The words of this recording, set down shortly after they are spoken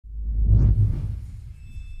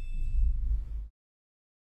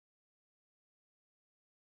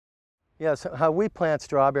Yes, how we plant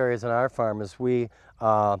strawberries on our farm is we,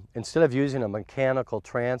 instead of using a mechanical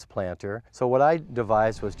transplanter, so what I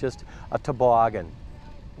devised was just a toboggan.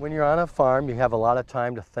 When you're on a farm, you have a lot of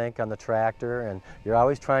time to think on the tractor, and you're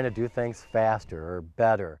always trying to do things faster or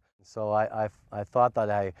better. So I thought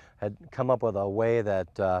that I had come up with a way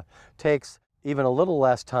that takes even a little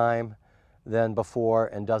less time than before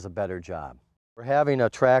and does a better job. We're having a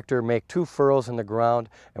tractor make 2 furrows in the ground,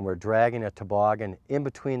 and we're dragging a toboggan in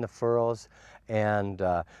between the furrows, and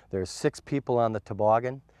there's 6 people on the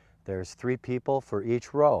toboggan. There's 3 people for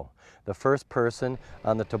each row. The first person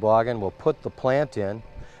on the toboggan will put the plant in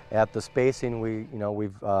at the spacing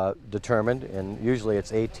we've determined, and usually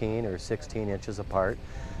it's 18 or 16 inches apart.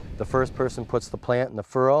 The first person puts the plant in the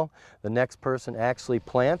furrow. The next person actually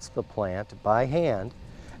plants the plant by hand,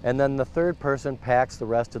 and then the third person packs the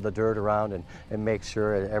rest of the dirt around and makes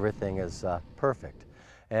sure everything is perfect.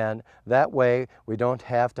 And that way we don't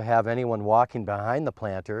have to have anyone walking behind the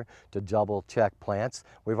planter to double check plants.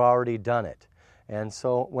 We've already done it. And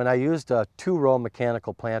so when I used a 2-row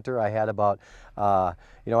mechanical planter, I had about, I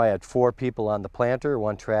had 4 people on the planter,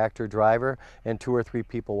 1 tractor driver, and 2 or 3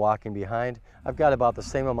 people walking behind. I've got about the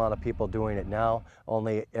same amount of people doing it now,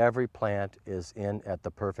 only every plant is in at the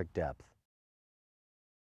perfect depth.